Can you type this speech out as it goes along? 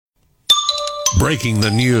Breaking the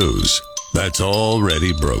news that's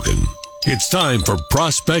already broken. It's time for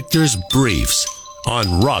Prospector's Briefs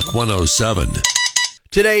on Rock 107.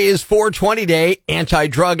 Today is 420 Day.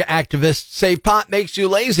 Anti-drug activists say pot makes you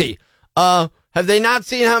lazy. Have they not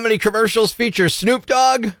seen how many commercials feature Snoop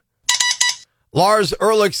Dogg? Lars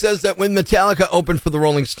Ulrich says that when Metallica opened for the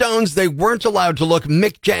Rolling Stones, they weren't allowed to look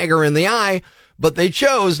Mick Jagger in the eye, but they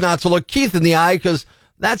chose not to look Keith in the eye because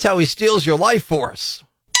that's how he steals your life force.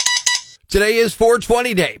 Today is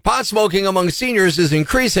 420 Day. Pot smoking among seniors is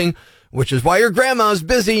increasing, which is why your grandma's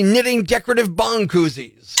busy knitting decorative bong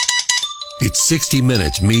koozies. It's 60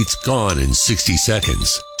 Minutes meets Gone in 60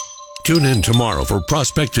 Seconds. Tune in tomorrow for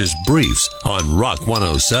Prospector's Briefs on Rock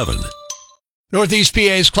 107. Northeast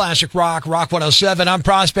PA's Classic Rock, Rock 107. I'm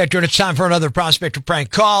Prospector, and it's time for another Prospector prank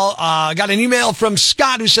call. I got an email from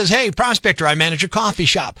Scott who says, "Hey, Prospector, I manage a coffee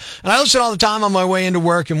shop, and I listen all the time on my way into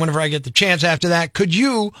work, and whenever I get the chance after that, could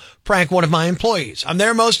you prank one of my employees? I'm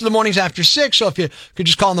there most of the mornings after 6, so if you could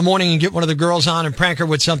just call in the morning and get one of the girls on and prank her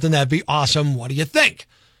with something, that'd be awesome. What do you think?"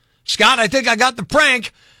 Scott, I think I got the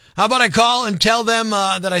prank. How about I call and tell them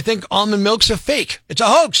that I think almond milk's a fake? It's a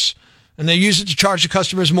hoax. And they use it to charge the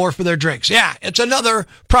customers more for their drinks. Yeah, it's another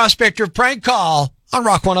Prospector prank call on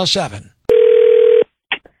Rock 107.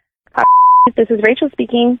 Hi, this is Rachel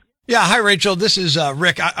speaking. Yeah, hi, Rachel. This is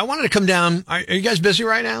Rick. I wanted to come down. Are you guys busy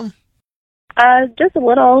right now? Just a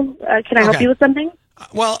little. Can I help you with something?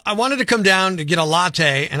 Well, I wanted to come down to get a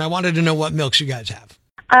latte, and I wanted to know what milks you guys have.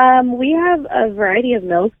 We have a variety of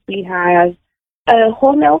milks. We have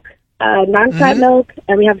whole milk, non-fat milk,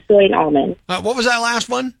 and we have soy and almond. What was that last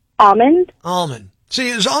one? Almond. Almond. See,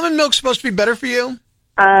 is almond milk supposed to be better for you?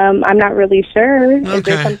 I'm not really sure. Okay. Is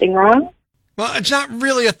there something wrong? Well, it's not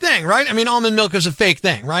really a thing, right? I mean, almond milk is a fake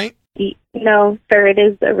thing, right? No, sir, it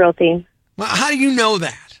is a real thing. Well, how do you know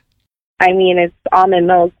that? I mean, it's almond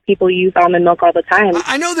milk. People use almond milk all the time.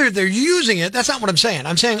 I know they're using it. That's not what I'm saying.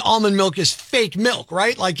 I'm saying almond milk is fake milk,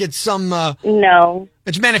 right? Like it's some... No.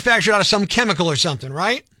 It's manufactured out of some chemical or something,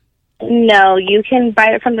 right? No, you can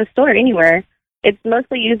buy it from the store anywhere. It's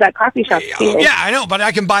mostly used at coffee shops, too. Yeah, I know, but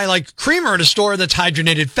I can buy, like, creamer at a store that's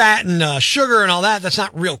hydrogenated fat and sugar and all that. That's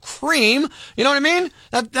not real cream. You know what I mean?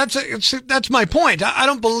 That's my point. I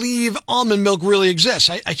don't believe almond milk really exists.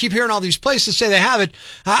 I keep hearing all these places say they have it.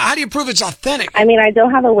 How do you prove it's authentic? I mean, I don't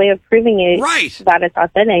have a way of proving it that it's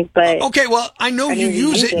authentic, but... Okay, well, I know you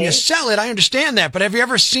use it and you sell it. I understand that. But have you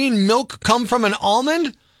ever seen milk come from an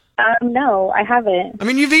almond? No, I haven't. I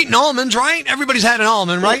mean, you've eaten almonds, right? Everybody's had an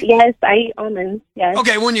almond, right? Yes, I eat almonds, yes.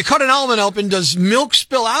 Okay, when you cut an almond open, does milk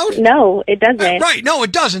spill out? No, it doesn't. Right, no,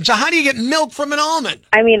 it doesn't. So how do you get milk from an almond?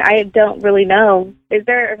 I mean, I don't really know. Is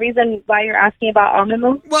there a reason why you're asking about almond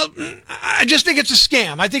milk? Well, I just think it's a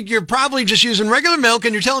scam. I think you're probably just using regular milk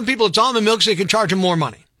and you're telling people it's almond milk so you can charge them more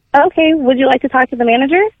money. Okay, would you like to talk to the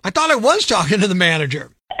manager? I thought I was talking to the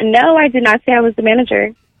manager. No, I did not say I was the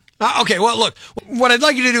manager. Okay, well, look, what I'd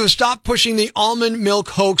like you to do is stop pushing the almond milk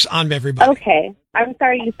hoax on everybody. Okay, I'm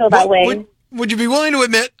sorry you feel that way. Would you be willing to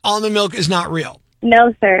admit almond milk is not real?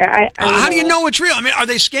 No, sir. How do you know it's real? I mean, are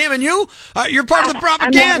they scamming you? You're part of the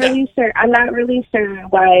propaganda. I'm not really sure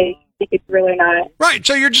why you think it's real or not. Right,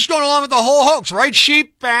 so you're just going along with the whole hoax, right?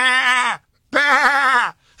 Sheep, bah,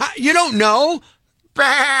 bah. You don't know.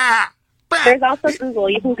 Bah. There's also Google.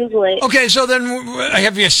 You can Google it. Okay, so then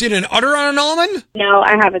have you seen an udder on an almond? No,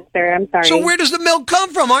 I haven't, sir. I'm sorry. So where does the milk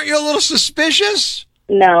come from? Aren't you a little suspicious?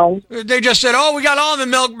 No. They just said, "Oh, we got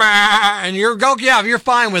almond milk," and you're you're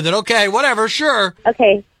fine with it. Okay, whatever, sure.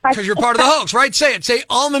 Okay. Because you're part of the hoax, right? Say it. Say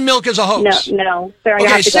almond milk is a hoax. No, sir. Okay,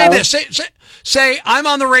 have to say go. this. Say I'm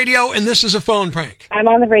on the radio and this is a phone prank. I'm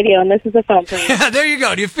on the radio and this is a phone prank. There you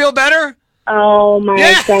go. Do you feel better? Oh, my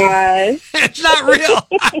gosh. It's not real.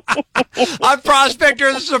 I'm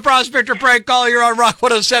Prospector. This is a Prospector prank call. You're on Rock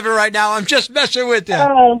 107 right now. I'm just messing with you.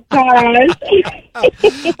 Oh, gosh.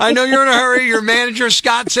 I know you're in a hurry. Your manager,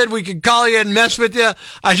 Scott, said we could call you and mess with you.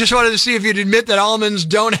 I just wanted to see if you'd admit that almonds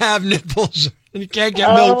don't have nipples and you can't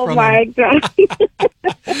get milk from them. Oh, my gosh.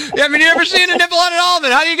 Yeah, I mean, you ever seen a nipple on an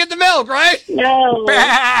almond? How do you get the milk, right? No.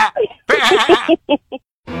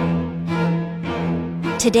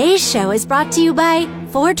 Today's show is brought to you by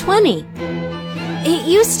 420. It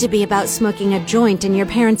used to be about smoking a joint in your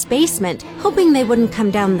parents' basement, hoping they wouldn't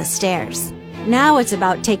come down the stairs. Now it's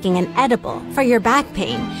about taking an edible for your back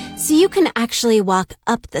pain, so you can actually walk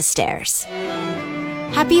up the stairs.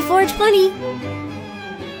 Happy 420!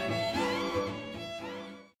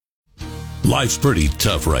 Life's pretty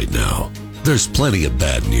tough right now. There's plenty of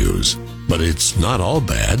bad news, but it's not all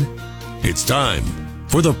bad. It's time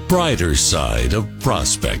for the brighter side of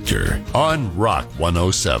Prospector on Rock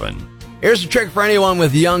 107. Here's a trick for anyone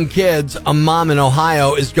with young kids. A mom in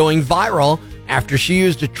Ohio is going viral after she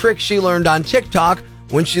used a trick she learned on TikTok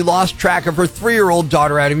when she lost track of her 3-year-old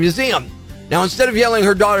daughter at a museum. Now, instead of yelling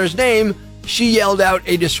her daughter's name, she yelled out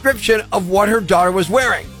a description of what her daughter was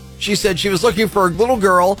wearing. She said she was looking for a little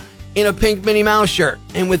girl in a pink Minnie Mouse shirt,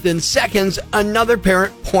 and within seconds, another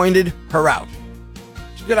parent pointed her out.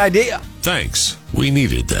 It's a good idea. Thanks. We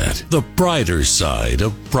needed that. The brighter side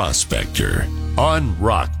of Prospector on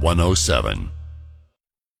Rock 107.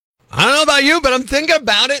 I don't know about you, but I'm thinking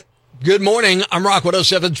about it. Good morning. I'm Rock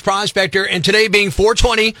 107's Prospector, and today being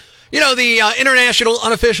 420, the international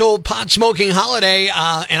unofficial pot smoking holiday,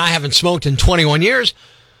 and I haven't smoked in 21 years.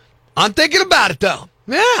 I'm thinking about it, though.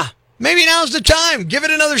 Yeah, maybe now's the time. Give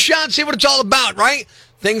it another shot, see what it's all about, right?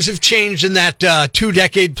 Things have changed in that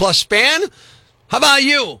 2-decade-plus span. How about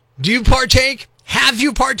you? Do you partake? Have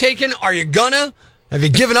you partaken? Are you gonna? Have you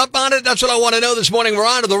given up on it? That's what I want to know this morning. We're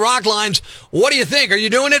on to the rock lines. What do you think? Are you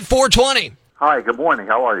doing it? 420. Hi, good morning.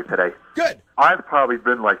 How are you today? Good. I've probably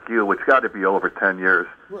been like you, which got to be over 10 years.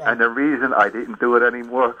 Right. And the reason I didn't do it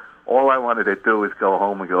anymore, all I wanted to do was go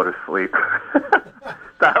home and go to sleep.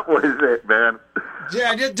 That was it, man.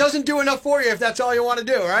 Yeah, it doesn't do enough for you if that's all you want to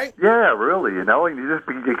do, right? Yeah, really, and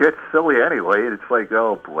you get silly anyway, and it's like,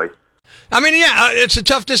 oh, boy. I mean, yeah, it's a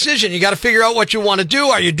tough decision. You got to figure out what you want to do.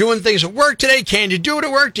 Are you doing things at work today? Can you do it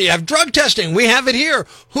at work? Do you have drug testing? We have it here.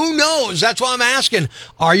 Who knows? That's why I'm asking.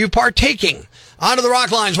 Are you partaking? On to the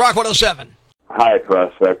rock lines, Rock 107. Hi,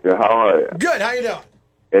 Prospector. How are you? Good. How you doing?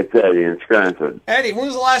 It's Eddie in Scranton. Eddie, when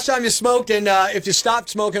was the last time you smoked, and if you stopped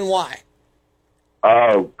smoking, why?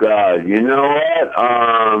 Oh, God. You know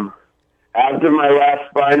what? After my last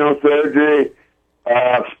spinal surgery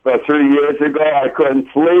 3 years ago, I couldn't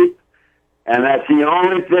sleep. And that's the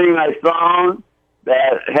only thing I found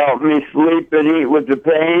that helped me sleep and eat with the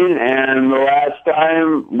pain. And the last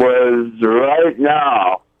time was right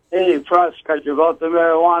now. Hey, Prospector, about the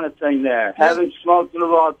marijuana thing there. Haven't smoked in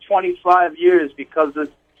about 25 years because of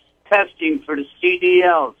testing for the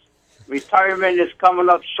CDLs. Retirement is coming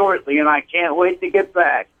up shortly, and I can't wait to get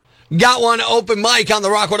back. Got one open mic on the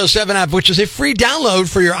Rock 107 app, which is a free download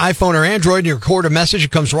for your iPhone or Android. You record a message,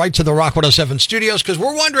 it comes right to the Rock 107 studios, because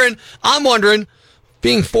I'm wondering,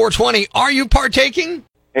 being 420, are you partaking?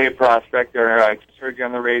 Hey, Prospector, I just heard you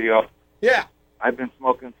on the radio. Yeah. I've been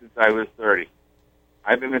smoking since I was 30.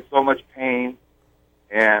 I've been in so much pain,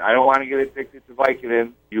 and I don't want to get addicted to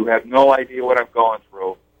Vicodin. You have no idea what I'm going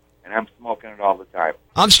through, and I'm smoking it all the time.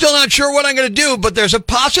 I'm still not sure what I'm going to do, but there's a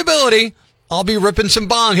possibility I'll be ripping some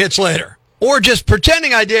bong hits later. Or just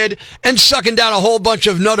pretending I did and sucking down a whole bunch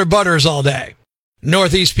of Nutter Butters all day.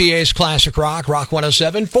 Northeast PA's Classic Rock, Rock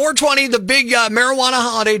 107. 420, the big marijuana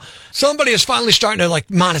holiday. Somebody is finally starting to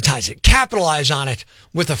monetize it, capitalize on it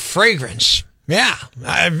with a fragrance. Yeah.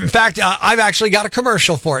 In fact, I've actually got a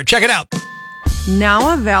commercial for it. Check it out.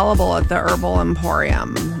 Now available at the Herbal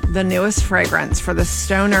Emporium, the newest fragrance for the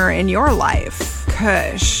stoner in your life,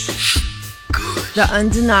 Kush. The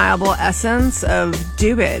undeniable essence of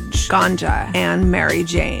dubage, ganja, and Mary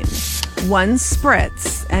Jane. One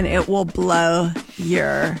spritz and it will blow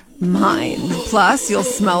your mind. Plus, you'll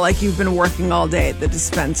smell like you've been working all day at the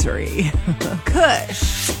dispensary.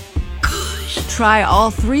 Kush. Try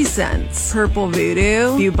all 3 scents. Purple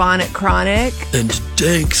Voodoo, Bubonic Chronic, and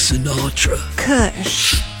Dank Sinatra.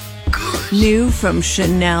 Kush. New from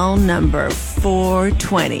Chanel number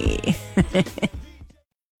 420.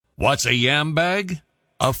 What's a yam bag?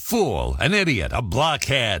 A fool, an idiot, a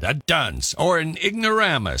blockhead, a dunce, or an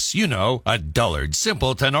ignoramus. You know, a dullard,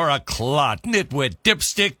 simpleton, or a clot, nitwit,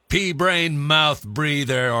 dipstick, pea-brain, mouth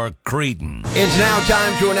breather, or cretin. It's now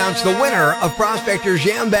time to announce the winner of Prospector's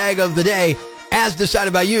Yam Bag of the Day, as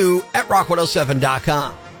decided by you at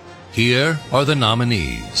rock107.com. Here are the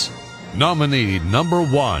nominees. Nominee number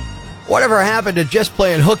 1. Whatever happened to just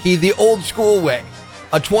playing hooky the old school way?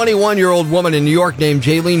 A 21-year-old woman in New York named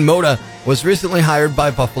Jaylene Moda was recently hired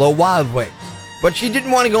by Buffalo Wild Wings. But she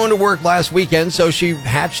didn't want to go into work last weekend, so she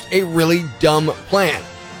hatched a really dumb plan.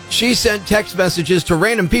 She sent text messages to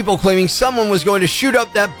random people claiming someone was going to shoot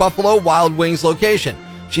up that Buffalo Wild Wings location.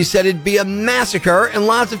 She said it'd be a massacre and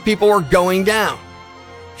lots of people were going down.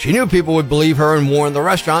 She knew people would believe her and warn the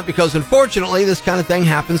restaurant because, unfortunately, this kind of thing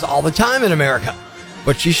happens all the time in America.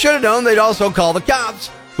 But she should have known they'd also call the cops,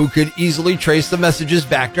 who could easily trace the messages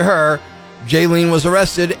back to her. Jaylene was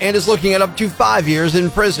arrested and is looking at up to 5 years in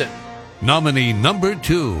prison. Nominee number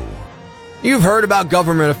 2. You've heard about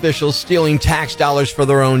government officials stealing tax dollars for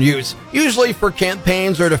their own use, usually for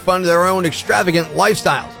campaigns or to fund their own extravagant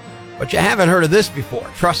lifestyles. But you haven't heard of this before,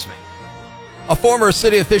 trust me. A former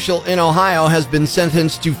city official in Ohio has been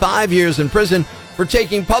sentenced to 5 years in prison for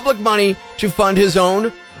taking public money to fund his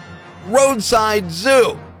own roadside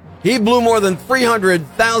zoo. He blew more than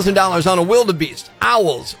 $300,000 on a wildebeest,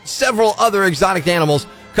 owls, several other exotic animals,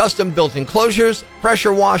 custom-built enclosures,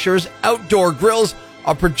 pressure washers, outdoor grills,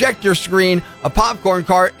 a projector screen, a popcorn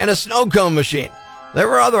cart, and a snow cone machine. There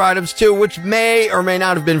were other items, too, which may or may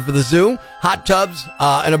not have been for the zoo. Hot tubs,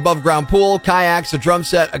 an above-ground pool, kayaks, a drum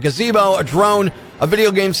set, a gazebo, a drone, a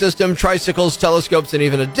video game system, tricycles, telescopes, and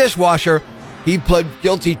even a dishwasher. He pled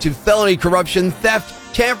guilty to felony corruption,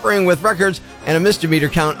 theft, tampering with records, and a misdemeanor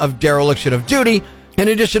count of dereliction of duty. In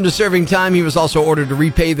addition to serving time, he was also ordered to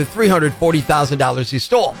repay the $340,000 he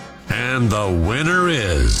stole. And the winner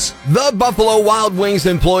is the Buffalo Wild Wings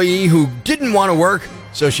employee who didn't want to work,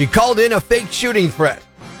 so she called in a fake shooting threat.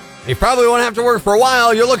 You probably won't have to work for a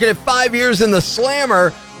while. You're looking at 5 years in the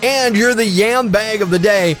slammer, and you're the Yam Bag of the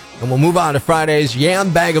Day. And we'll move on to Friday's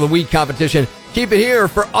Yam Bag of the Week competition. Keep it here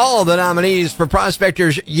for all the nominees for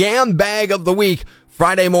Prospector's Yam Bag of the Week,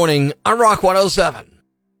 Friday morning on Rock 107.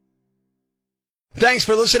 Thanks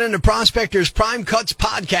for listening to Prospector's Prime Cuts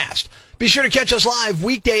podcast. Be sure to catch us live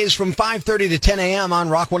weekdays from 5:30 to 10 a.m. on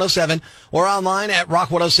Rock 107 or online at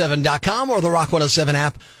rock107.com or the Rock 107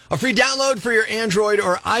 app, a free download for your Android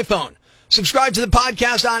or iPhone. Subscribe to the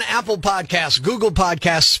podcast on Apple Podcasts, Google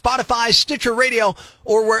Podcasts, Spotify, Stitcher Radio,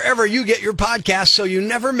 or wherever you get your podcasts so you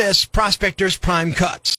never miss Prospector's Prime Cuts.